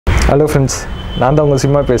Hello friends, நான் தான் உங்கள்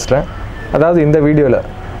சிம்மா பேசுகிறேன். அதாவது இந்த வீடியோவில்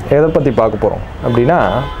எதை பற்றி பார்க்க போகிறோம் அப்படின்னா,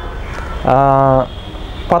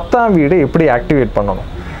 10ஆம் வீடு எப்படி ஆக்டிவேட் பண்ணணும்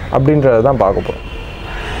அப்படின்றத தான் பார்க்க போகிறோம்.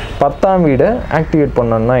 10ஆம் வீடை ஆக்டிவேட்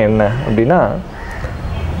பண்ணணும்னா என்ன அப்படின்னா,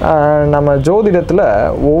 நம்ம ஜோதிடத்தில்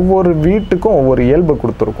ஒவ்வொரு வீட்டுக்கும் ஒவ்வொரு இயல்பு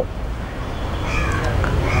கொடுத்துருக்கோம்.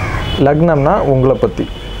 லக்னம்னா உங்களை பற்றி,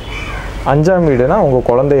 5ஆம் வீடுனா உங்கள்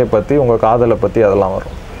குழந்தைய பற்றி, உங்கள் காதலை பற்றி அதெல்லாம்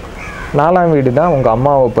வரும். 4ஆம் வீடுனா உங்கள்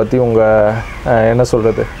அம்மாவை பற்றி, உங்கள் என்ன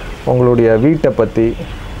சொல்கிறது, உங்களுடைய வீட்டை பற்றி,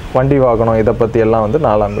 வண்டி வாகனம் இதை பற்றி எல்லாம் வந்து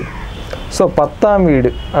 4ஆம் வீடு. ஸோ 10ஆம் வீடு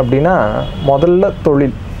அப்படின்னா முதல்ல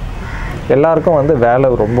தொழில். எல்லாருக்கும் வந்து வேலை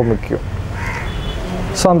ரொம்ப முக்கியம்.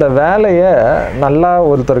 ஸோ அந்த வேலையை நல்லா,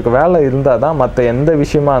 ஒருத்தருக்கு வேலை இருந்தால் தான் மற்ற எந்த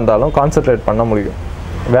விஷயமா இருந்தாலும் கான்சன்ட்ரேட் பண்ண முடியும்.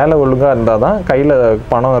 வேலை ஒழுங்காக இருந்தால் தான் கையில்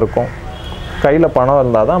பணம் இருக்கும். கையில் பணம்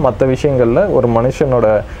இருந்தால் தான் மற்ற விஷயங்களில் ஒரு மனுஷனோட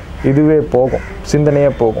இதுவே போகும்,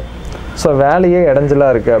 சிந்தனையே போகும். ஸோ வேலையே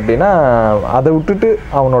இடைஞ்சலாக இருக்குது அப்படின்னா அதை விட்டுட்டு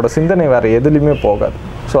அவனோட சிந்தனை வேறு எதுலேயுமே போகாது.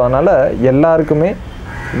 ஸோ அதனால் எல்லாருக்குமே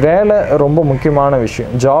வேலை ரொம்ப முக்கியமான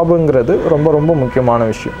விஷயம். ஜாபுங்கிறது ரொம்ப ரொம்ப முக்கியமான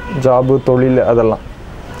விஷயம். ஜாபு, தொழில் அதெல்லாம்.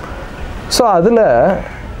 ஸோ அதில்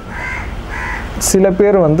சில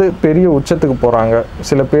பேர் வந்து பெரிய உச்சத்துக்கு போகிறாங்க.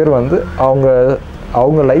 சில பேர் வந்து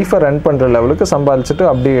அவங்க லைஃப்பை ரன் பண்ணுற லெவலுக்கு சம்பாதிச்சுட்டு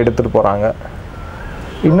அப்படியே எடுத்துகிட்டு போகிறாங்க.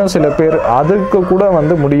 இன்னும் சில பேர் அதுக்கு கூட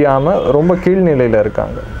வந்து முடியாமல் ரொம்ப கீழ்நிலையில்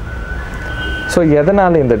இருக்காங்க. ஸோ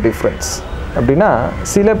எதனால் இந்த டிஃப்ரென்ஸ் அப்படின்னா,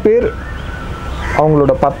 சில பேர்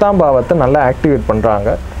அவங்களோட 10ஆம் பாவத்தை நல்லா ஆக்டிவேட் பண்ணுறாங்க.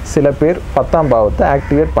 சில பேர் 10ஆம் பாவத்தை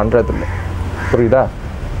ஆக்டிவேட் பண்ணுறதில்ல. புரியுதா?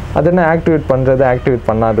 அது என்ன ஆக்டிவேட் பண்ணுறது, ஆக்டிவேட்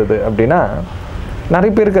பண்ணாதது அப்படின்னா,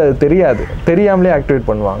 நிறைய பேருக்கு அது தெரியாது, தெரியாமலே ஆக்டிவேட்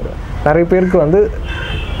பண்ணுவாங்க. நிறைய பேருக்கு வந்து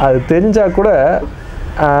அது தெரிஞ்சால் கூட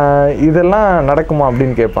இதெல்லாம் நடக்குமா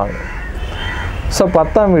அப்படின்னு கேட்பாங்க. ஸோ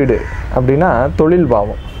 10ஆம் வீடு அப்படின்னா தொழில்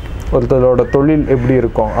பாவம். ஒருத்தரோட தொழில் எப்படி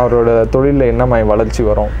இருக்கும், அவரோட தொழிலில் என்ன மாதிரி வளர்ச்சி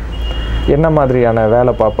வரும், என்ன மாதிரியான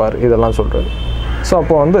வேலை பார்ப்பார், இதெல்லாம் சொல்கிறது. ஸோ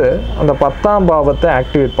அப்போ வந்து அந்த 10ஆம் பாவத்தை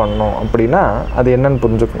ஆக்டிவேட் பண்ணணும் அப்படின்னா அது என்னன்னு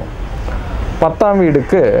புரிஞ்சுக்கணும். 10ஆம்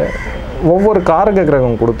வீடுக்கு ஒவ்வொரு காரக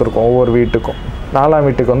கிரகம் கொடுத்துருக்கோம். ஒவ்வொரு வீட்டுக்கும் 4ஆம்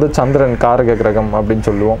வீட்டுக்கு வந்து சந்திரன் காரக கிரகம் அப்படின்னு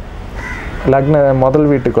சொல்லுவோம். முதல்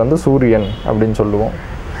வீட்டுக்கு வந்து சூரியன் அப்படின்னு சொல்லுவோம்.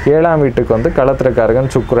 7ஆம் வீட்டுக்கு வந்து களத்திரக்காரகன்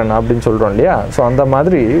சுக்கிரன் அப்படின்னு சொல்கிறோம் இல்லையா? ஸோ அந்த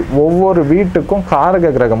மாதிரி ஒவ்வொரு வீட்டுக்கும் காரக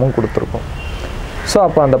கிரகமும் கொடுத்துருக்கோம். ஸோ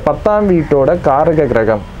அப்போ அந்த 10ஆம் வீட்டோட காரக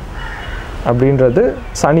கிரகம் அப்படின்றது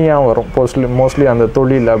சனியாக வரும். மோஸ்ட்லி அந்த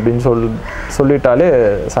தொழில் அப்படின்னு சொல்லிட்டாலே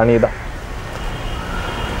சனி தான்.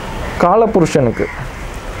 காலபுருஷனுக்கு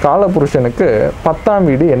 10ஆம்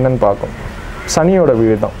வீடு என்னன்னு பார்க்கணும். சனியோட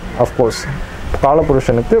வீடு தான். அஃப்கோர்ஸ்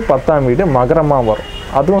காலபுருஷனுக்கு 10ஆம் வீடு மகரமாக வரும்.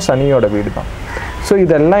 அதுவும் சனியோட வீடு தான். ஸோ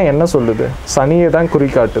இதெல்லாம் என்ன சொல்லுது? சனியை தான்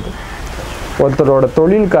குறிக்காட்டுது. ஒருத்தரோட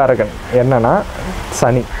தொழில்காரகன் என்னன்னா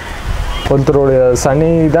சனி. ஒருத்தரோட சனி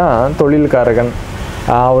தான் தொழில்காரகன்.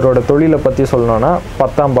 அவரோட தொழிலை பற்றி சொல்லணுன்னா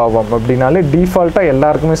 10ஆம் பாவம் அப்படின்னாலே டிஃபால்ட்டாக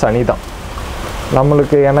எல்லாருக்குமே சனி தான்.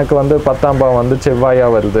 எனக்கு வந்து 10ஆம் பாவம் வந்து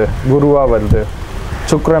செவ்வாயாக வருது, குருவாக வருது,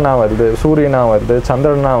 சுக்கிரனாக வருது, சூரியனாக வருது,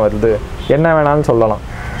 சந்திரனாக வருது, என்ன வேணாலும் சொல்லலாம்.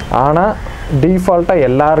 ஆனால் டிஃபால்ட்டாக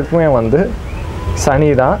எல்லாருக்குமே வந்து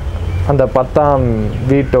சனி தான் அந்த 10ஆம்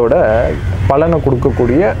வீட்டோட பலனை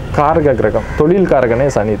கொடுக்கக்கூடிய காரக கிரகம். தொழில்காரகனே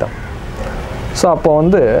சனி தான். ஸோ அப்போ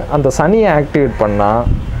வந்து அந்த சனியை ஆக்டிவேட் பண்ணால்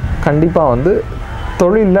கண்டிப்பாக வந்து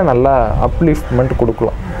தொழிலில் நல்லா அப்லிஃப்ட்மெண்ட்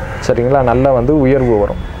கொடுக்கலாம். சரிங்களா? நல்லா வந்து உயர்வு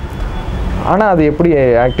வரும். ஆனால் அது எப்படி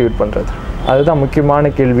ஆக்டிவேட் பண்ணுறது, அதுதான்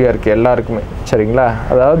முக்கியமான கேள்வியாக இருக்குது எல்லாருக்குமே. சரிங்களா?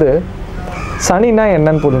 அதாவது சனினா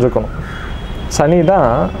என்னன்னு புரிஞ்சுக்கணும். சனி தான்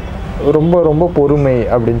ரொம்ப ரொம்ப பொறுமை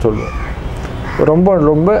அப்படின்னு சொல்லுவோம். ரொம்ப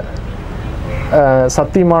ரொம்ப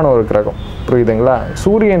சத்தியமான ஒரு கிரகம். புரியுதுங்களா?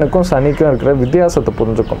 சூரியனுக்கும் சனிக்கும் இருக்கிற வித்தியாசத்தை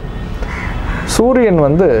புரிஞ்சுக்கணும். சூரியன்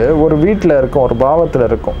வந்து ஒரு வீட்டில் இருக்கும், ஒரு பாவத்தில்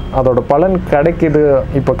இருக்கும். அதோட பலன் கிடைக்கிது,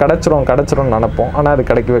 இப்போ கிடச்சிரும் நினைப்போம். ஆனால் அது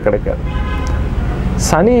கிடைக்காது.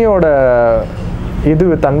 சனியோட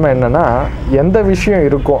தன்மை என்னென்னா, எந்த விஷயம்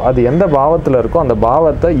இருக்கோ அது எந்த பாவத்தில் இருக்கோ அந்த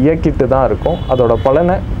பாவத்தை இயக்கிட்டு தான் இருக்கும். அதோட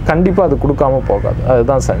பலனை கண்டிப்பாக அது கொடுக்காம போகாது.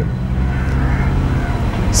 அதுதான் சனி.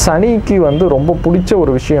 சனிக்கு வந்து ரொம்ப பிடிச்ச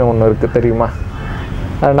ஒரு விஷயம் ஒன்று இருக்குது, தெரியுமா?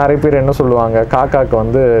 நிறைய பேர் என்ன சொல்லுவாங்க, காக்காவுக்கு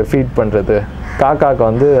வந்து ஃபீட் பண்ணுறது, காக்காவுக்கு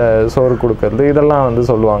வந்து சோறு கொடுக்கறது, இதெல்லாம் வந்து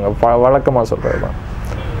சொல்லுவாங்க, வழக்கமாக சொல்கிறது தான்.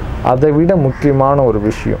 அதை விட முக்கியமான ஒரு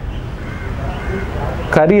விஷயம்,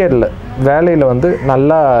 கரியரில், வேலையில் வந்து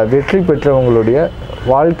நல்லா வெற்றி பெற்றவங்களுடைய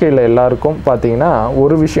வாழ்க்கையில் எல்லாருக்கும் பார்த்திங்கன்னா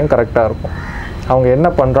ஒரு விஷயம் கரெக்டாக இருக்கும். அவங்க என்ன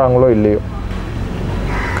பண்ணுறாங்களோ இல்லையோ,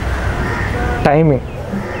 டைமிங்,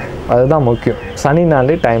 அதுதான் முக்கியம்.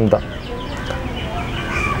 சனினாலே டைம் தான்.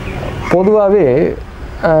 பொதுவாகவே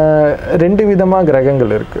 2 விதமாக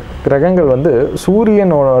கிரகங்கள் இருக்குது. கிரகங்கள் வந்து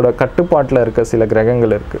சூரியனோட கட்டுப்பாட்டில் இருக்க சில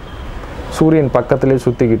கிரகங்கள் இருக்குது. சூரியன் பக்கத்திலே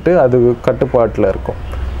சுற்றிக்கிட்டு அது கட்டுப்பாட்டில் இருக்கும்.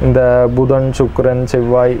 இந்த புதன், சுக்கிரன்,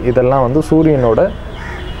 செவ்வாய் இதெல்லாம் வந்து சூரியனோட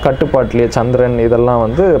கட்டுப்பாட்டிலேயே, சந்திரன் இதெல்லாம்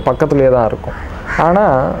வந்து பக்கத்துலேயே தான் இருக்கும்.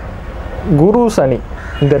 ஆனால் குரு, சனி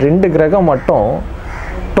இந்த 2 கிரகம் மட்டும்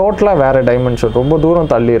டோட்டலாக வேறு டைமென்ஷன், ரொம்ப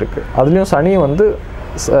தூரம் தள்ளி இருக்குது. அதுலேயும் சனி வந்து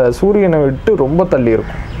சூரியனை விட்டு ரொம்ப தள்ளி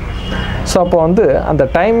இருக்கும். ஸோ அப்போ வந்து அந்த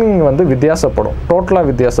டைமிங் வந்து வித்தியாசப்படும், டோட்டலாக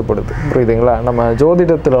வித்தியாசப்படுது. புரியுதுங்களா? நம்ம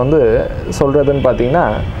ஜோதிடத்தில் வந்து சொல்கிறதுன்னு பார்த்திங்கன்னா,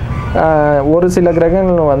 ஒரு சில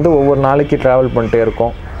கிரகங்கள் வந்து ஒவ்வொரு நாளைக்கு ட்ராவல் பண்ணிட்டே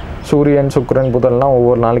இருக்கும். சூரியன், சுக்கிரன், புதன்லாம்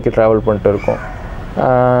ஒவ்வொரு நாளைக்கு ட்ராவல் பண்ணிட்டு இருக்கும்.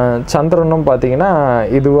 சந்திரனும் பார்த்திங்கன்னா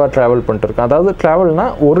இதுவாக ட்ராவல் பண்ணிட்டு இருக்கும். அதாவது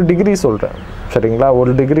ட்ராவல்னால் 1 டிகிரி சொல்கிறேன், சரிங்களா?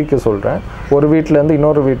 1 டிகிரிக்கு சொல்கிறேன். ஒரு வீட்டிலேருந்து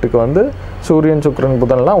இன்னொரு வீட்டுக்கு வந்து சூரியன், சுக்கிரன்,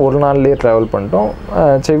 புதன்லாம் ஒரு நாள்லேயே ட்ராவல் பண்ணிட்டோம்.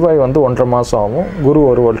 செவ்வாய் வந்து 1.5 மாதம் ஆகும், குரு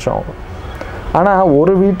 1 வருஷம் ஆகும். ஆனால்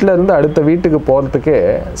ஒரு வீட்டிலேருந்து அடுத்த வீட்டுக்கு போகிறதுக்கே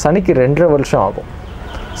சனிக்கு 2.5 வருஷம் ஆகும்.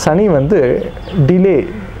 சனி வந்து டிலே,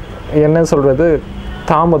 என்ன சொல்கிறது,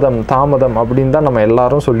 தாமதம் அப்படின்னு தான் நம்ம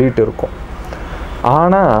எல்லாரும் சொல்லிகிட்டு இருக்கோம்.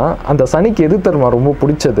 ஆனால் அந்த சனிக்கு எது தருமா ரொம்ப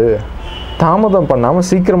பிடிச்சது? தாமதம் பண்ணாமல்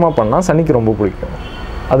சீக்கிரமாக பண்ணால் சனிக்கு ரொம்ப பிடிக்கும்.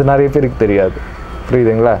 அது நிறைய பேருக்கு தெரியாது.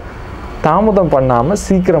 புரியுதுங்களா? தாமதம் பண்ணாமல்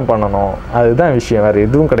சீக்கிரம் பண்ணணும், அதுதான் விஷயம், வேறு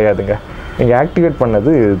எதுவும் கிடையாதுங்க. நீங்கள் ஆக்டிவேட்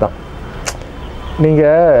பண்ணது இதுதான்.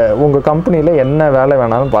 நீங்கள் உங்கள் கம்பெனியில் என்ன வேலை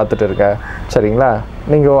வேணாலும் பார்த்துட்டு இருக்க, சரிங்களா?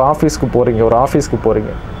 நீங்கள் ஒரு ஆஃபீஸ்க்கு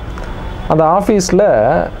போகிறீங்க. அந்த ஆஃபீஸில்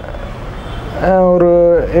ஒரு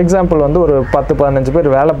எக்ஸாம்பிள் வந்து ஒரு 10-15 பேர்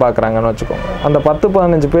வேலை பார்க்குறாங்கன்னு வச்சுக்கோங்க. அந்த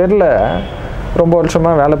 10-15 பேரில் ரொம்ப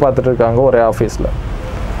வருஷமாக வேலை பார்த்துட்டு இருக்காங்க ஒரே ஆஃபீஸில்.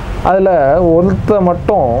 அதில் ஒருத்தர்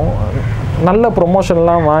மட்டும் நல்ல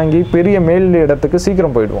ப்ரொமோஷன்லாம் வாங்கி பெரிய மேல் இடத்துக்கு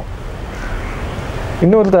சீக்கிரம் போயிடுவோம்.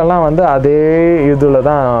 இன்னொருத்தரெல்லாம் வந்து அதே இதில்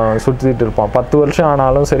தான் சுற்றிட்டு இருப்பான். 10 வருஷம்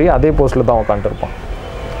ஆனாலும் சரி அதே போஸ்ட்டில் தான் உட்காந்துருப்பான்.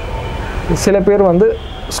 சில பேர் வந்து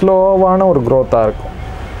ஸ்லோவான ஒரு க்ரோத்தாக இருக்கும்.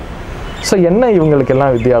 ஸோ என்ன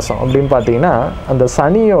இவங்களுக்கெல்லாம் வித்தியாசம் அப்படின்னு பார்த்தீங்கன்னா, அந்த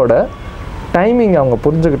சனியோட டைமிங் அவங்க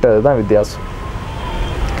புரிஞ்சுக்கிட்டது தான் வித்தியாசம்.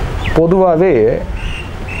 பொதுவாகவே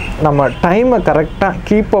நம்ம டைமை கரெக்டாக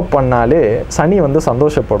கீப் அப் பண்ணாலே சனி வந்து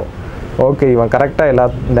சந்தோஷப்படும். ஓகே, இவன் கரெக்டாக எல்லா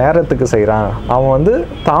நேரத்துக்கு செய்கிறான், அவன் வந்து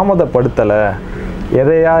தாமதப்படுத்தலை,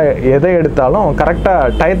 எதை எடுத்தாலும்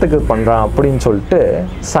கரெக்டாக டயத்துக்கு பண்ணுறான் அப்படின்னு சொல்லிட்டு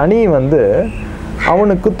சனி வந்து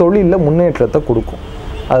அவனுக்கு தொழிலில் முன்னேற்றத்தை கொடுக்கும்.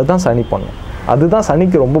 அதுதான் சனி பண்ணும். அதுதான்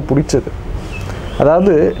சனிக்கு ரொம்ப பிடிச்சது.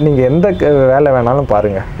 அதாவது நீங்கள் எந்த வேலை வேணாலும்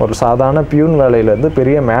பாருங்கள், ஒரு சாதாரண பியூன் வேலையிலேருந்து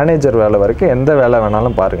பெரிய மேனேஜர் வேலை வரைக்கும் எந்த வேலை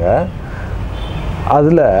வேணாலும் பாருங்கள்,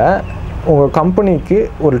 அதில் உங்கள் கம்பெனிக்கு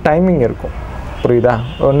ஒரு டைமிங் இருக்கும். புரியுதா?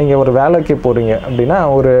 நீங்கள் ஒரு வேலைக்கு போகிறீங்க அப்படின்னா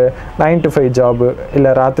ஒரு 9 to 5 ஜாபு,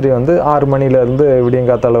 இல்லை ராத்திரி வந்து 6 மணிலேருந்து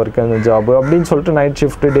விடியங்காத்தால வரைக்கும் ஜாபு அப்படின்னு சொல்லிட்டு நைட்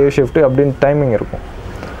ஷிஃப்ட்டு, டே ஷிஃப்ட்டு அப்படின்னு டைமிங் இருக்கும்.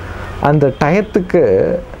 அந்த டயத்துக்கு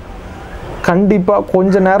கண்டிப்பாக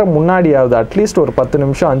கொஞ்ச நேரம் முன்னாடியாவது, அட்லீஸ்ட் ஒரு 10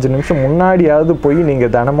 நிமிஷம் 5 நிமிஷம் முன்னாடியாவது போய்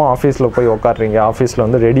நீங்கள் தினமும் ஆஃபீஸில் போய் உட்காடுறீங்க, ஆஃபீஸில்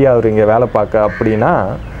வந்து ரெடி ஆகுறீங்க வேலை பார்க்க அப்படின்னா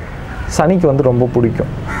சனிக்கு வந்து ரொம்ப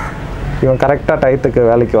பிடிக்கும். இவன் கரெக்டாக டயத்துக்கு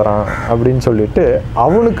வேலைக்கு வரான் அப்படின்னு சொல்லிட்டு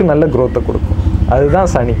அவனுக்கு நல்ல க்ரோத்தை கொடுக்கும். அதுதான்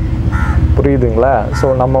சனி. புரியுதுங்களா? ஸோ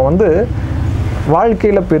நம்ம வந்து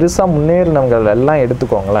வாழ்க்கையில் பெருசாக முன்னேறினவங்க எல்லாம்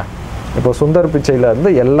எடுத்துக்கோங்களேன். இப்போ சுந்தர்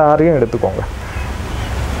பிச்சையிலேருந்து எல்லாரையும் எடுத்துக்கோங்க.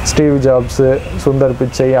 ஸ்டீவ் ஜாப்ஸு, சுந்தர்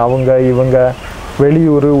பிச்சை, அவங்க இவங்க,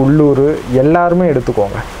 வெளியூர் உள்ளூர் எல்லாருமே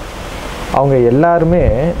எடுத்துக்கோங்க. அவங்க எல்லாருமே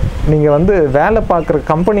நீங்கள் வந்து வேலை பார்க்குற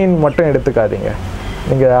கம்பெனின்னு மட்டும் எடுத்துக்காதீங்க.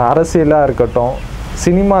 நீங்கள் அரசியலாக இருக்கட்டும்,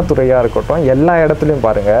 சினிமா துறையாக இருக்கட்டும், எல்லா இடத்துலையும்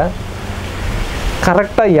பாருங்கள்,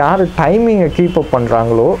 கரெக்டாக யார் டைமிங்கை கீப் அப்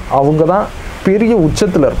பண்ணுறாங்களோ அவங்க தான் பெரிய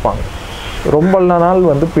உச்சத்தில் இருப்பாங்க. ரொம்ப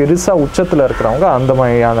நாள் வந்து பெருசாக உச்சத்தில் இருக்கிறவங்க அந்த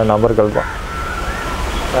மாதிரியான நபர்கள் தான்.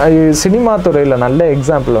 சினிமா துறையில் நல்ல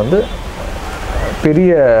எக்ஸாம்பிள் வந்து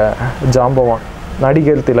பெரிய ஜாம்பவான்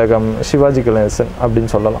நடிகர் திலகம், சிவாஜி கணேசன்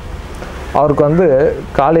அப்படின்னு சொல்லலாம். அவருக்கு வந்து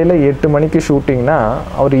காலையில் 8 மணிக்கு ஷூட்டிங்னா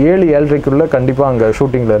அவர் 7-7:30க்குள்ளே கண்டிப்பாக அங்கே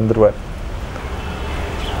ஷூட்டிங்கில் இருந்துருவார்.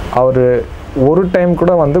 அவர் ஒரு டைம்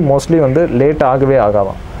கூட வந்து மோஸ்ட்லி வந்து லேட் ஆகவே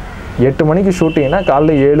ஆகாதான். 8 மணிக்கு ஷூட்டிங்னா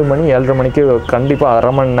காலைல 7 மணி 7:30 மணிக்கு கண்டிப்பாக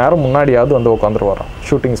அரை மணி நேரம் முன்னாடியாவது வந்து உட்காந்துருவாராம்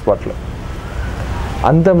ஷூட்டிங் ஸ்பாட்டில்.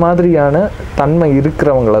 அந்த மாதிரியான தன்மை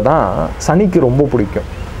இருக்கிறவங்கள தான் சனிக்கு ரொம்ப பிடிக்கும்.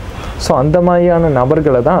 ஸோ அந்த மாதிரியான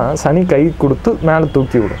நபர்களை தான் சனி கை கொடுத்து மேலே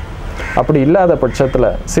தூக்கி விடும். அப்படி இல்லாத பட்சத்தில்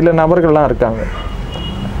சில நபர்கள்லாம் இருக்காங்க,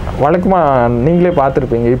 வழக்கமாக நீங்களே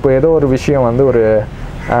பார்த்துருப்பீங்க. இப்போ ஏதோ ஒரு விஷயம் வந்து ஒரு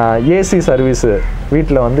ஏசி சர்வீஸு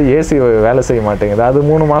வீட்டில் வந்து ஏசி வேலை செய்ய மாட்டேங்குது, அது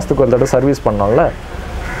 3 மாதத்துக்கு ஒரு தடவை சர்வீஸ் பண்ணோம்ல,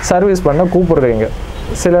 சர்வீஸ் பண்ண கூப்பிடுறீங்க.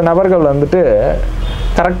 சில நபர்கள் வந்துட்டு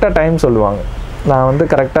கரெக்டாக டைம் சொல்லுவாங்க, நான் வந்து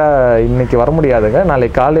கரெக்டாக இன்றைக்கி வர முடியாதுங்க,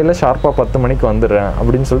 நாளைக்கு காலையில் ஷார்ப்பாக 10 மணிக்கு வந்துடுறேன்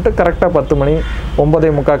அப்படின்னு சொல்லிட்டு கரெக்டாக 10 மணி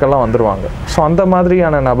 9:45 வந்துடுவாங்க. ஸோ அந்த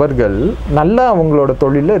மாதிரியான நபர்கள் நல்லா அவங்களோட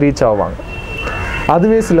தொழிலில் ரீச் ஆவாங்க.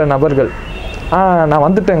 அதுவே சில நபர்கள் நான்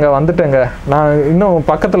வந்துட்டேங்க, நான் இன்னும்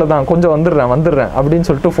பக்கத்தில் தான், கொஞ்சம் வந்துடுறேன் அப்படின்னு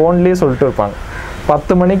சொல்லிட்டு ஃபோன்லேயே சொல்லிட்டு இருப்பாங்க.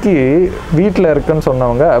 10 மணிக்கு வீட்டில் இருக்குன்னு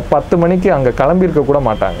சொன்னவங்க 10 மணிக்கு அங்கே கிளம்பியிருக்க கூட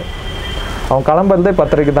மாட்டாங்க. அவங்க கிளம்புறதே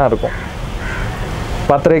 10:30க்கு தான் இருக்கும்.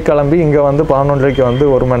 10:30க்கு கிளம்பி இங்கே வந்து 11:30க்கு வந்து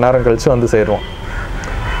 1 மணி நேரம் கழித்து வந்து சேருவோம்.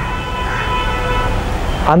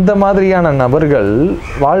 அந்த மாதிரியான நபர்கள்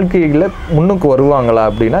வாழ்க்கையில் முன்னுக்கு வருவாங்களா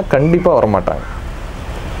அப்படின்னா கண்டிப்பாக வரமாட்டாங்க.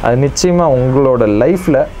 அது நிச்சயமாக உங்களோட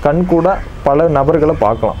லைஃப்பில் கண்கூட பல நபர்களை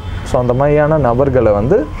பார்க்கலாம். ஸோ அந்த மாதிரியான நபர்களை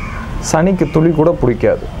வந்து சனிக்கு துளி கூட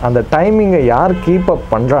பிடிக்காது. அந்த டைமிங்கை யார் கீப் அப்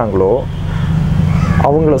பண்ணுறாங்களோ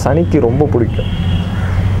அவங்கள சனிக்கு ரொம்ப பிடிக்கும்.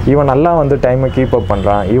 இவன் நல்லா வந்து டைமை கீப் அப்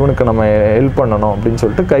பண்ணுறான், இவனுக்கு நம்ம ஹெல்ப் பண்ணணும் அப்படின்னு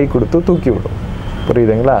சொல்லிட்டு கை கொடுத்து தூக்கி விடும்.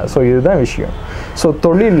 புரியுதுங்களா? ஸோ இதுதான் விஷயம். ஸோ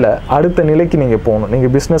தொழிலில் அடுத்த நிலைக்கு நீங்கள் போகணும்.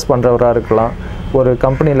 நீங்கள் பிஸ்னஸ் பண்ணுறவராக இருக்கலாம், ஒரு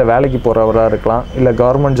கம்பெனியில் வேலைக்கு போகிறவராக இருக்கலாம், இல்லை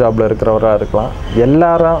கவர்மெண்ட் ஜாபில் இருக்கிறவராக இருக்கலாம்.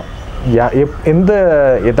 எல்லாரும்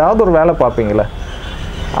ஏதாவது ஒரு வேலை பார்ப்பீங்களே,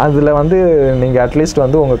 அதில் வந்து நீங்கள் அட்லீஸ்ட்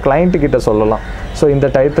வந்து உங்கள் கிளைண்ட்டுக்கிட்ட சொல்லலாம். ஸோ இந்த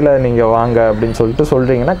டயத்தில் நீங்கள் வாங்க அப்படின்னு சொல்லிட்டு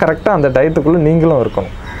சொல்கிறீங்கன்னா கரெக்டாக அந்த டயத்துக்குள்ளே நீங்களும்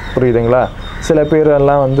இருக்கணும். புரியுதுங்களா? சில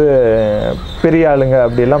பேரெல்லாம் வந்து பெரிய ஆளுங்க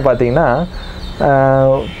அப்படிலாம் பார்த்தீங்கன்னா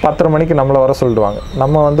 10:30 மணிக்கு நம்மளை வர சொல்லிடுவாங்க.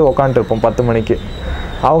 நம்ம வந்து உக்காண்ட்டுருப்போம் 10 மணிக்கு.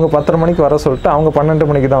 அவங்க 10:30 மணிக்கு வர சொல்லிட்டு அவங்க 12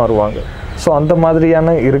 மணிக்கு தான் வருவாங்க. ஸோ அந்த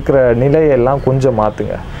மாதிரியான இருக்கிற நிலையெல்லாம் கொஞ்சம்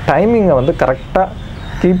மாற்றுங்க. டைமிங்கை வந்து கரெக்டாக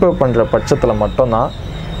கீப் அப் பண்ணுற பட்சத்தில் மட்டும்தான்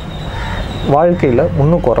வாழ்க்கையில்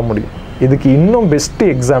முன்னுக்கு வர முடியும். இதுக்கு இன்னும்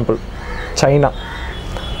பெஸ்ட்டு எக்ஸாம்பிள் சைனா.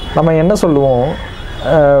 நம்ம என்ன சொல்லுவோம்,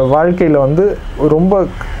 வாழ்க்கையில் வந்து ரொம்ப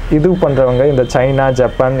இது பண்ணுறவங்க இந்த சைனா,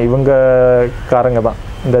 ஜப்பான் இவங்கக்காரங்க தான்.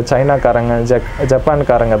 இந்த சைனாக்காரங்க,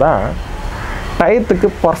 ஜப்பான்காரங்க தான் டயத்துக்கு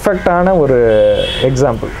பர்ஃபெக்டான ஒரு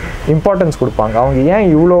எக்ஸாம்பிள், இம்பார்ட்டன்ஸ் கொடுப்பாங்க. அவங்க ஏன்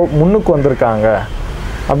இவ்வளோ முன்னுக்கு வந்திருக்காங்க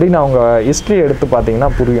அப்படின்னு அவங்க ஹிஸ்ட்ரி எடுத்து பார்த்தீங்கன்னா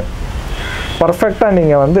புரியும். பர்ஃபெக்டாக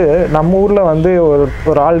நீங்கள் வந்து நம்ம ஊரில் வந்து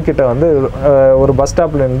ஒரு ஆள்கிட்ட வந்து ஒரு பஸ்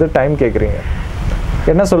ஸ்டாப்லேருந்து டைம் கேட்குறீங்க,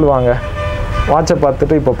 என்ன சொல்லுவாங்க? வாட்சை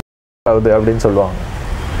பார்த்துட்டு இப்போ ஆகுது அப்படின்னு சொல்லுவாங்க,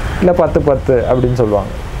 இல்லை 10:10 அப்படின்னு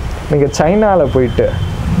சொல்லுவாங்க. நீங்கள் சைனாவில் போயிட்டு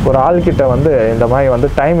ஒரு ஆள்கிட்ட வந்து இந்த மாதிரி வந்து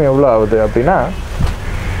டைம் எவ்வளோ ஆகுது அப்படின்னா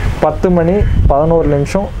 10 மணி 11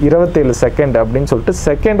 நிமிஷம் 27 செகண்ட் அப்படின்னு சொல்லிட்டு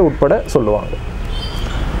செகண்ட் உட்பட சொல்லுவாங்க.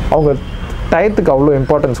 அவங்க டயத்துக்கு அவ்வளோ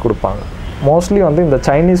இம்பார்ட்டன்ஸ் கொடுப்பாங்க. மோஸ்ட்லி வந்து இந்த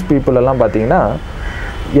சைனீஸ் பீப்புள் எல்லாம் பார்த்தீங்கன்னா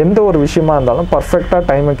எந்த ஒரு விஷயமா இருந்தாலும் பர்ஃபெக்டாக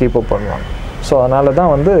டைமை கீப் அப் பண்ணுவாங்க. ஸோ அதனால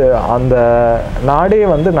தான் வந்து அந்த நாடே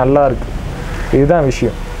வந்து நல்லா இருக்குது. இதுதான்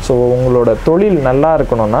விஷயம். ஸோ உங்களோட தொழில் நல்லா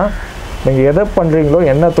இருக்கணும்னா நீங்கள் எதை பண்ணுறீங்களோ,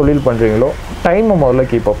 என்ன தொழில் பண்ணுறீங்களோ, டைமை முதல்ல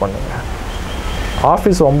கீப் அப் பண்ணுங்கள்.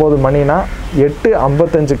 ஆஃபீஸ் 9 மணினா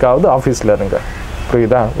 8:55க்காவது ஆஃபீஸில் இருங்க.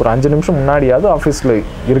 புரியுதா? ஒரு 5 நிமிஷம் முன்னாடியாவது ஆஃபீஸில்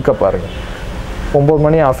இருக்க பாருங்கள். 9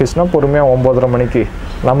 மணி ஆஃபீஸ்னால் பொறுமையாக 9:30 மணிக்கு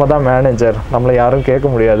நம்ம தான் மேனேஜர், நம்மளை யாரும் கேட்க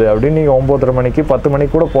முடியாது அப்படின்னு நீங்கள் 9:30 மணிக்கு 10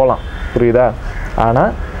 மணிக்கு கூட போகலாம். புரியுதா?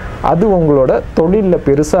 ஆனால் அது உங்களோட தொழிலில்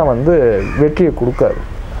பெருசாக வந்து வெற்றியை கொடுக்காது.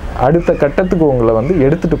 அடுத்த கட்டத்துக்கு உங்களை வந்து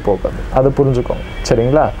எடுத்துகிட்டு போகாது. அதை புரிஞ்சுக்கோங்க.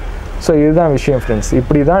 சரிங்களா? ஸோ இதுதான் விஷயம் ஃப்ரெண்ட்ஸ்.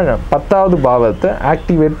 இப்படி தான் 10வது பாவத்தை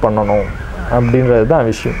ஆக்டிவேட் பண்ணணும் அப்படின்றது தான்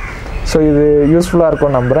விஷயம். ஸோ இது யூஸ்ஃபுல்லாக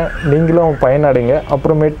இருக்கும்னு நம்புகிறேன். நீங்களும் பயனடைங்க.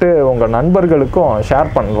 அப்புறமேட்டு உங்கள் நண்பர்களுக்கும் ஷேர்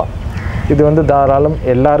பண்ணலாம். இது வந்து தாராளம்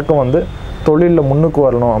எல்லாருக்கும் வந்து தொழிலில் முன்னுக்கு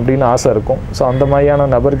வரணும் அப்படின்னு ஆசை இருக்கும். ஸோ அந்த மாதிரியான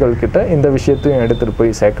நபர்கள்கிட்ட இந்த விஷயத்தையும் எடுத்துகிட்டு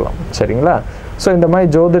போய் சேர்க்கலாம். சரிங்களா? ஸோ இந்த மாதிரி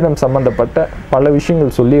ஜோதிடம் சம்மந்தப்பட்ட பல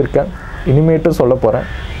விஷயங்கள் சொல்லியிருக்கேன், இனிமேட்டும் சொல்ல போகிறேன்.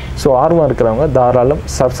 ஸோ ஆர்வம் இருக்கிறவங்க தாராளம்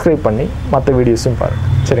சப்ஸ்கிரைப் பண்ணி மற்ற வீடியோஸும் பாருங்கள்.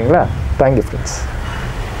 சரிங்களா? Thank you friends.